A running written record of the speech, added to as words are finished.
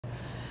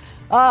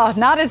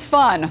Not as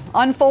fun.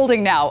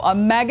 Unfolding now, a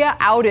mega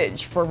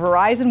outage for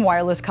Verizon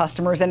wireless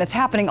customers, and it's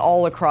happening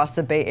all across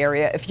the Bay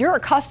Area. If you're a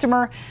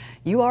customer,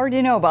 you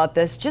already know about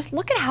this. Just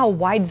look at how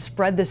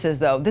widespread this is,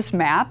 though. This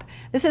map,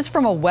 this is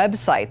from a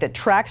website that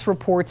tracks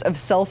reports of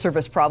cell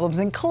service problems,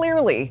 and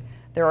clearly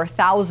there are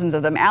thousands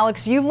of them.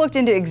 Alex, you've looked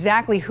into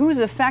exactly who's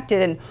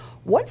affected and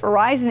what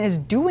Verizon is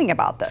doing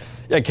about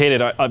this. Yeah,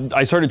 Kate,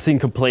 I started seeing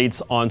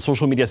complaints on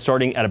social media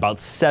starting at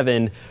about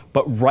 7,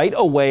 but right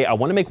away, I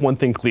want to make one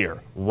thing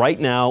clear. Right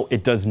now,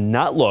 it does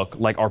not look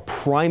like our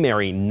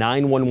primary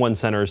 911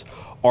 centers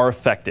are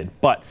affected,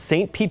 but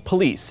St. Pete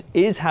Police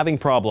is having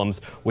problems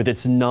with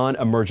its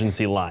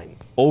non-emergency line.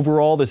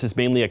 Overall, this is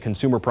mainly a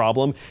consumer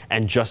problem,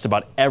 and just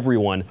about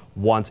everyone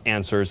wants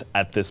answers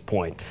at this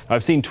point.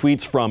 I've seen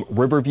tweets from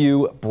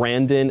Riverview,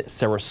 Brandon,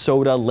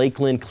 Sarasota,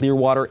 Lakeland,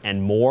 Clearwater,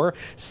 and more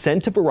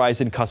sent to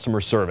Verizon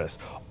customer service.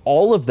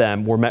 All of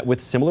them were met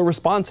with similar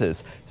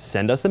responses.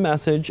 Send us a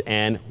message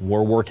and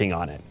we're working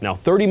on it. Now,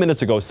 30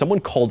 minutes ago, someone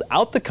called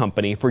out the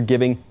company for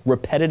giving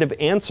repetitive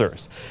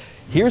answers.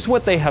 Here's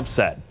what they have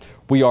said.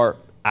 We are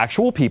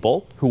actual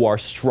people who are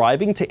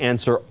striving to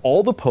answer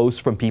all the posts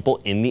from people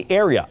in the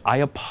area. I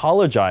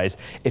apologize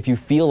if you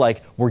feel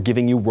like we're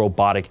giving you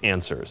robotic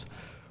answers.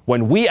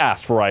 When we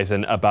asked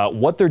Verizon about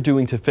what they're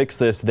doing to fix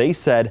this, they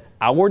said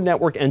our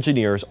network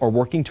engineers are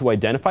working to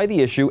identify the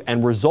issue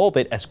and resolve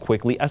it as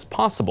quickly as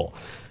possible.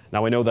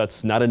 Now, I know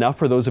that's not enough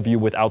for those of you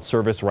without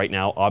service right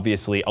now.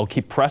 Obviously, I'll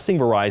keep pressing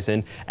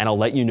Verizon and I'll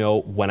let you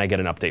know when I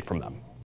get an update from them.